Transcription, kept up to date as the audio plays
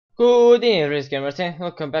Good evening, Risk Gamers, and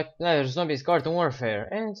welcome back to another Zombies Garden Warfare.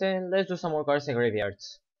 And then let's do some more cards and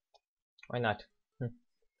graveyards. Why not?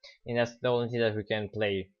 And that's the only thing that we can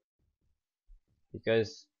play.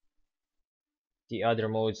 Because the other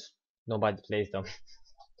modes, nobody plays them.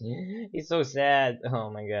 It's so sad.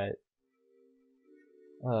 Oh my god.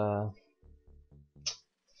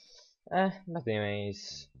 But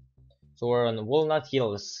anyways. So we're on Walnut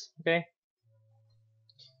Hills, okay?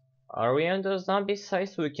 Are we on the zombie side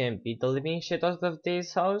so we can beat the living shit out of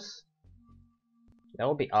this house? That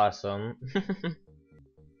would be awesome.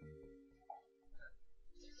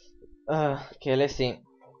 Okay, let's see.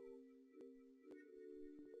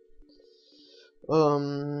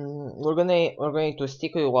 We're going to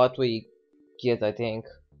stick with what we get. I think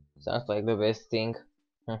sounds like the best thing.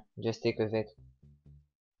 Just stick with it.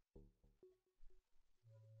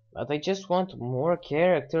 But I just want more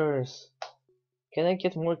characters. Can I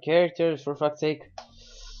get more characters for fuck's sake?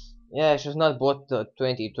 Yeah, I should not bought the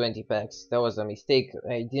 2020 packs. That was a mistake.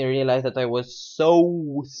 I didn't realize that I was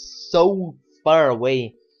so far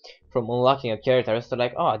away from unlocking a character. I was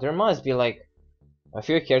like, oh, there must be like a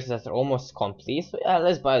few characters that are almost complete. So yeah,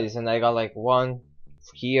 let's buy this. And I got like one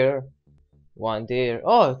here, one there.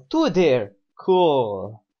 Oh, two there.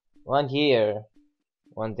 Cool. One here,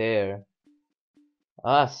 one there.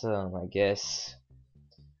 Awesome, I guess.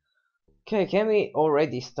 Okay, can we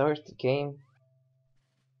already start the game?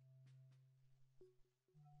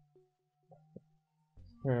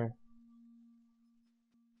 Well,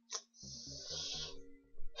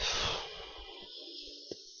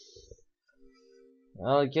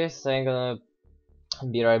 I guess I'm gonna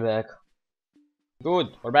be right back.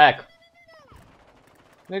 Good, we're back.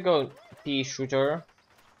 We go pea shooter.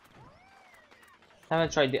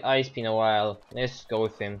 Haven't tried the ice in a while. Let's go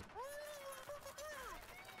with him.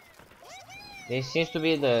 This seems to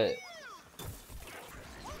be the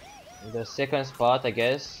second spot, I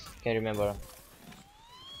guess. Can't remember.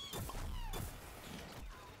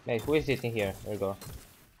 Hey, who is sitting here? There we go.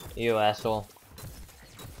 You asshole.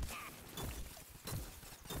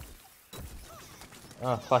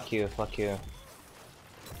 Oh, fuck you, fuck you.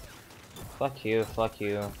 Fuck you, fuck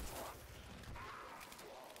you.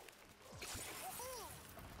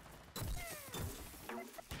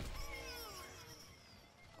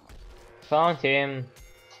 Found him.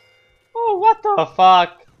 Oh, what the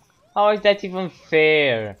fuck? How is that even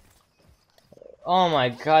fair? Oh my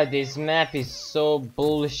god, this map is so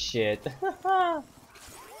bullshit.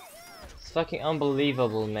 It's fucking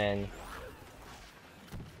unbelievable, man.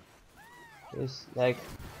 It's like,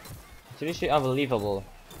 it's literally unbelievable.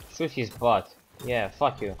 Shoot his butt. Yeah,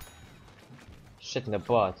 fuck you. Shit in the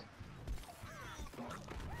butt.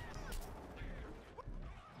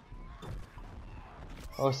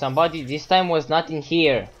 Oh, somebody this time was not in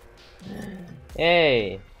here.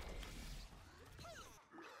 Hey.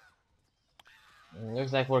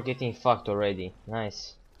 Looks like we're getting fucked already.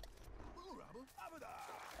 Nice.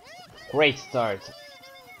 Great start.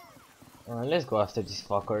 Let's go after these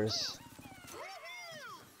fuckers.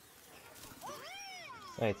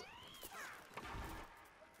 Wait.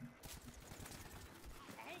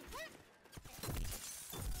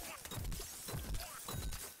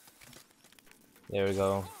 There we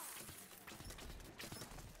go.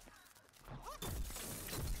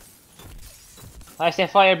 I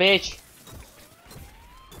said fire, bitch!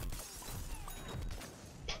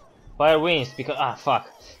 Fire wins because fuck.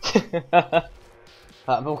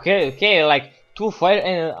 Okay, like 2 fire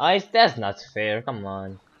and ice, that's not fair, come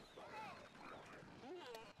on.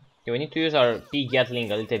 Okay, we need to use our pea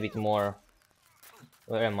gatling a little bit more.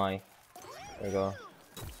 Where am I? There we go.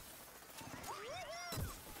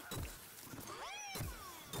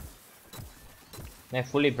 Can I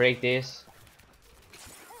fully break this?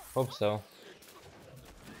 Hope so.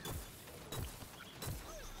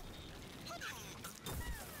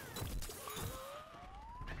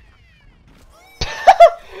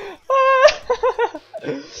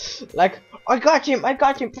 Like, I got him,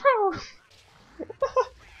 bro!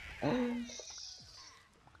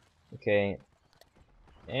 Okay.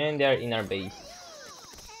 And they're in our base.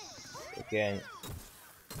 Again.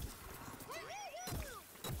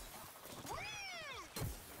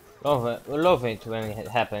 Love it when it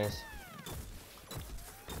happens.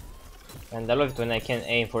 And I love it when I can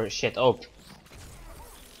aim for shit. Oh.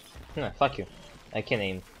 No, fuck you. I can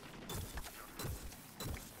aim.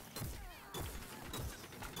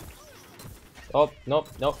 Oh, nope,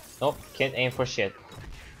 nope, nope. Can't aim for shit.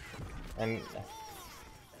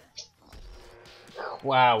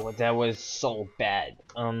 Wow, that was so bad.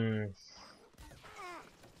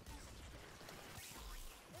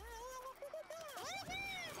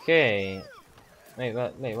 Okay. Wait,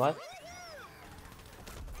 what? Wait, what?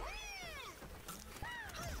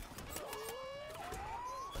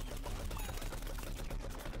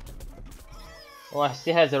 Oh, I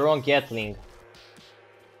still have the wrong Gatling.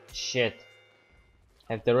 Shit.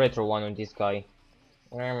 I have the retro one on this guy.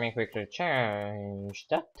 Let me quickly change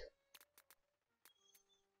that.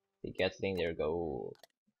 The Gatling, there go.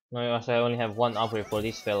 No, also I only have one upgrade for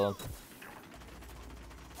this fellow.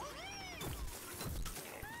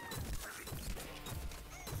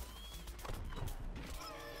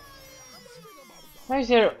 Why is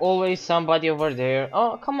there always somebody over there?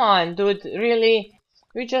 Oh, come on, dude, really?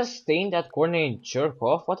 You just stay in that corner and jerk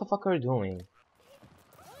off? What the fuck are you doing?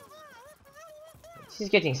 This is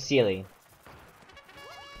getting silly.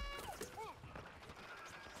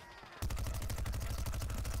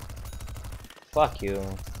 Fuck you.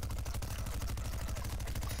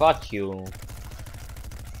 Fuck you.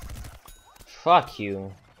 Fuck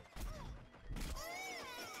you.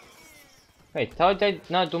 Wait, how did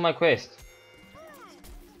I not do my quest?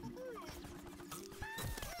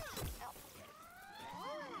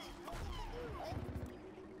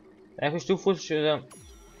 I push two foot.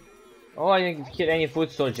 Oh, I didn't kill any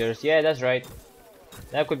foot soldiers. Yeah, that's right.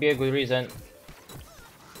 That could be a good reason.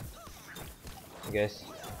 I guess.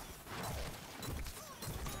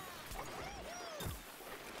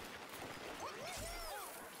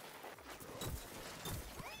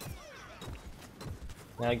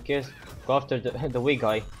 I guess go after the weak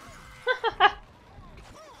guy.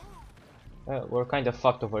 We're kind of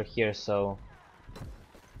fucked over here, so.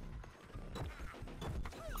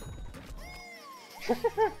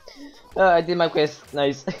 I did my quest.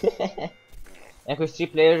 Nice. And with 3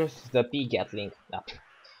 players, the P Gatling. Ah.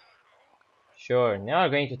 Sure, now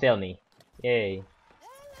you're going to tell me. Yay.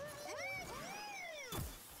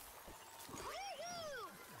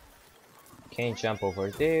 Can't jump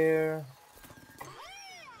over there.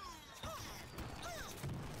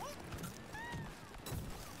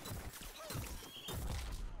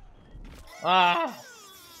 Ah!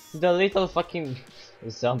 The little fucking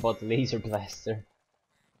Zombot laser blaster.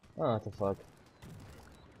 Oh, what the fuck.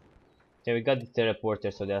 Okay, we got the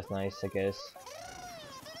teleporter, so that's nice, I guess.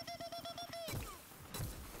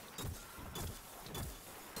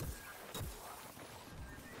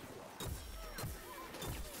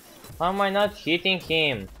 How am I not hitting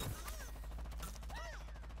him?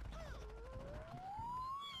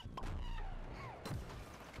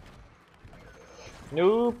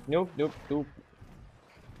 Nope, nope, nope, nope.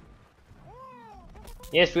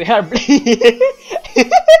 Yes, we are bleeding.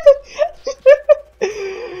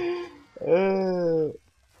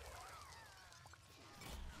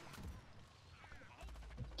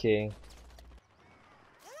 Okay.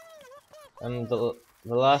 I'm the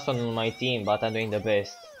last one on my team, but I'm doing the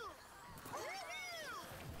best.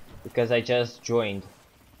 Because I just joined.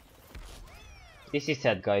 This is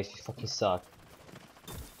sad, guys. You fucking suck.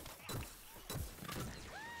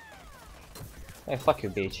 Hey, fuck you,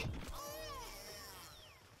 bitch.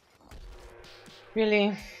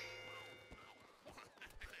 Really?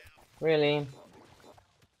 Really?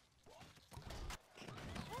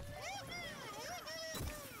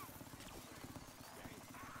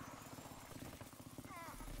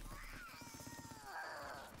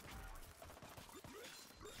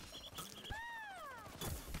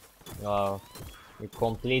 Wow. You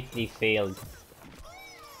completely failed.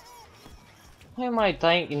 Why am I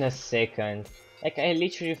dying in a second? Like, I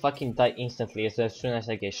literally fucking die instantly as soon as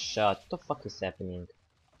I get shot. What the fuck is happening?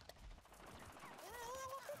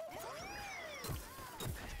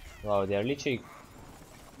 Wow, they are literally...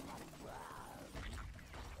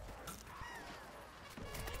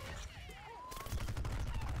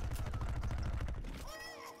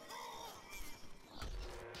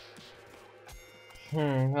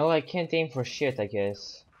 well, I can't aim for shit, I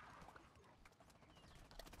guess.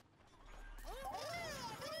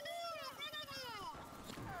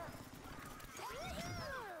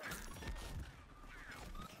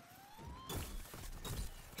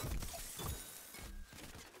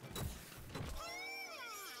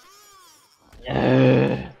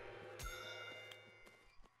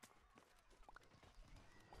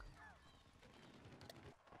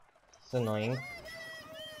 It's annoying.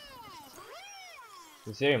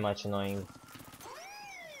 It's very much annoying.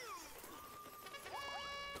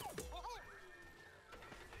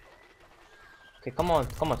 Okay, come on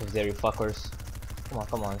out of there, you fuckers.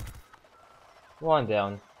 Come on. One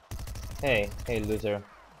down. Hey, loser.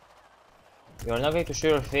 You are not going to show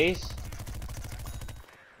your face?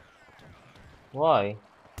 Why?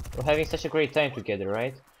 We're having such a great time together,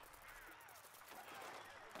 right?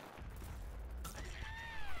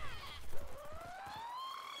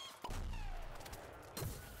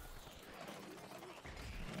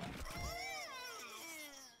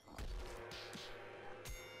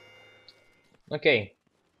 Okay.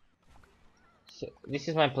 So this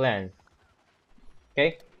is my plan.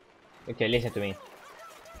 Okay? Okay, listen to me.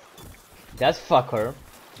 That fucker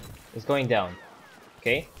is going down.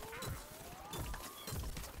 Okay?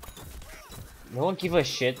 No one give a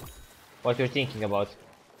shit what you're thinking about.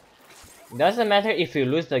 Doesn't matter if you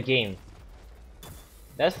lose the game.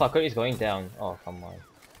 That fucker is going down. Oh, come on.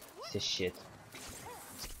 This is shit.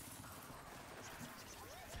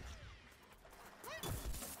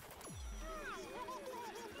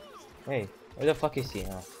 Wait, where the fuck is he?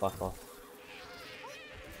 Oh, fuck off.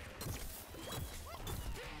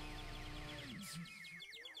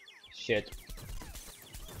 Shit.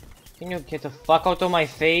 Can you get the fuck out of my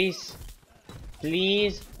face?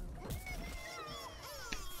 Please?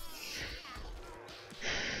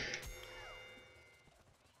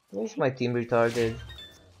 Why is my team retarded?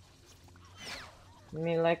 I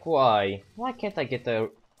mean, like, why? Why can't I get a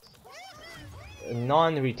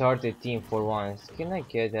non-retarded team for once? Can I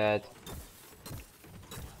get that?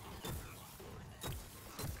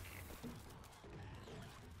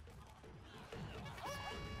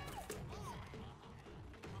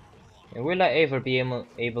 And will I ever be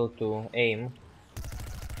able to aim?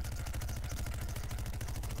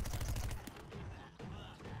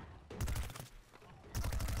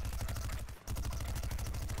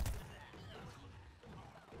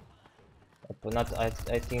 But not,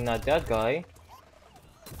 I think not that guy.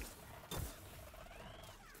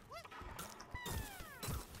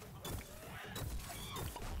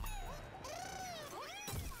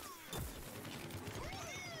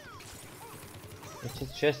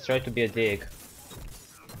 Just try to be a dick.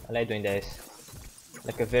 I like doing this.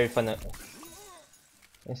 Like a very fun.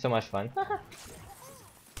 It's so much fun.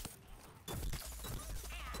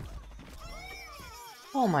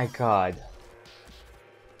 Oh my god.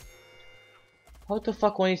 How the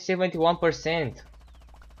fuck only 71%?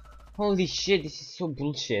 Holy shit, this is so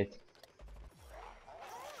bullshit.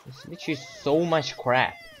 This literally is so much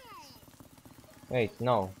crap. Wait,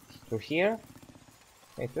 no. Through here?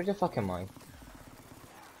 Wait, where the fuck am I?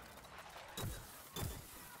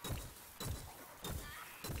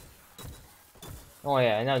 Oh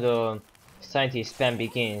yeah, now the scientist spam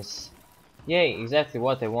begins. Yay, exactly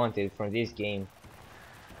what I wanted from this game.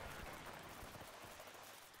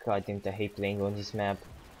 God damn it, I hate playing on this map.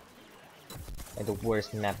 And the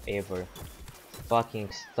worst map ever.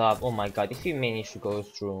 Fucking stop. Oh my god, if you manage to go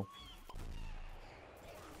through.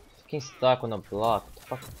 Fucking stuck on a block. What the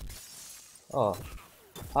fuck? Oh.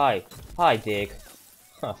 Hi. Hi, dick.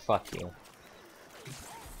 Huh, fuck you.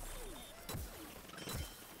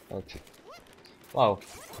 Okay. Wow.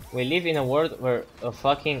 We live in a world where a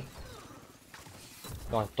fucking...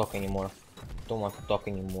 Don't want to talk anymore. Don't want to talk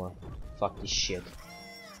anymore. Fuck this shit.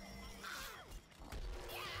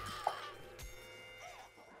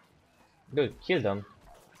 Dude, kill them.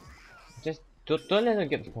 Just don't let them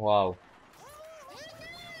get... Wow.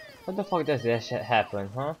 What the fuck does that shit happen,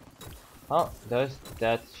 huh? How does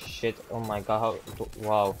that shit... Oh my god, how...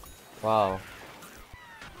 Wow. Wow.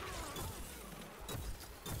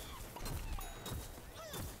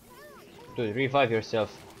 Dude, revive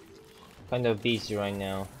yourself. Kind of busy right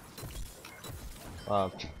now.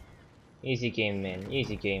 Wow. Easy game, man.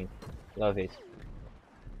 Easy game. Love it.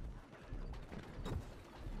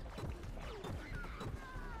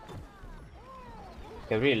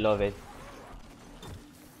 I really love it.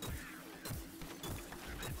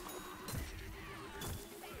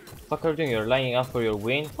 Fuck are you doing? You're lining up for your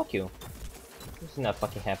win? Fuck you. This is not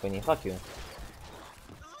fucking happening. Fuck you.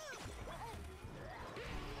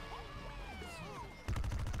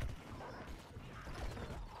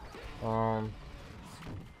 Um...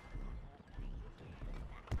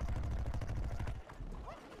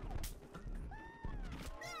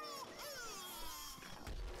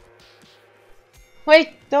 Wait!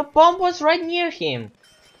 The bomb was right near him!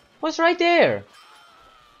 Was right there!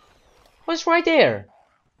 Was right there!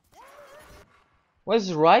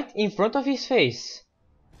 Was right in front of his face!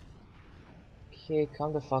 Okay,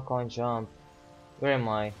 come the fuck on, jump. Where am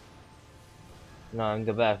I? No, I'm in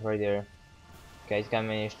the back, right there. Okay, this guy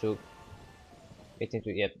managed to get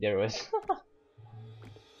into... Yep, there was.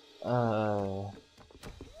 Well,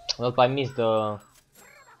 I missed the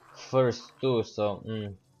first two, so...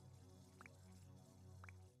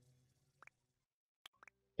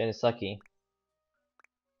 Kinda sucky.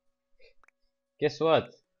 Guess what?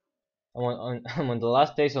 I'm on the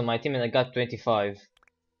last place on my team and I got 25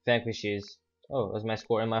 vanquishes. Oh, that's my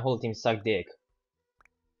score, and my whole team sucked dick.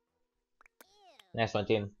 Nice one,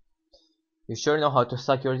 team. You sure know how to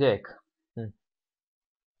suck your dick.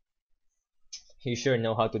 You sure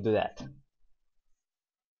know how to do that.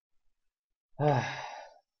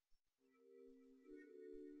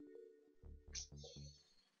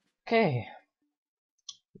 Okay,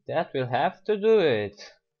 that will have to do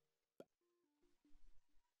it.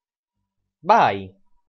 Bye!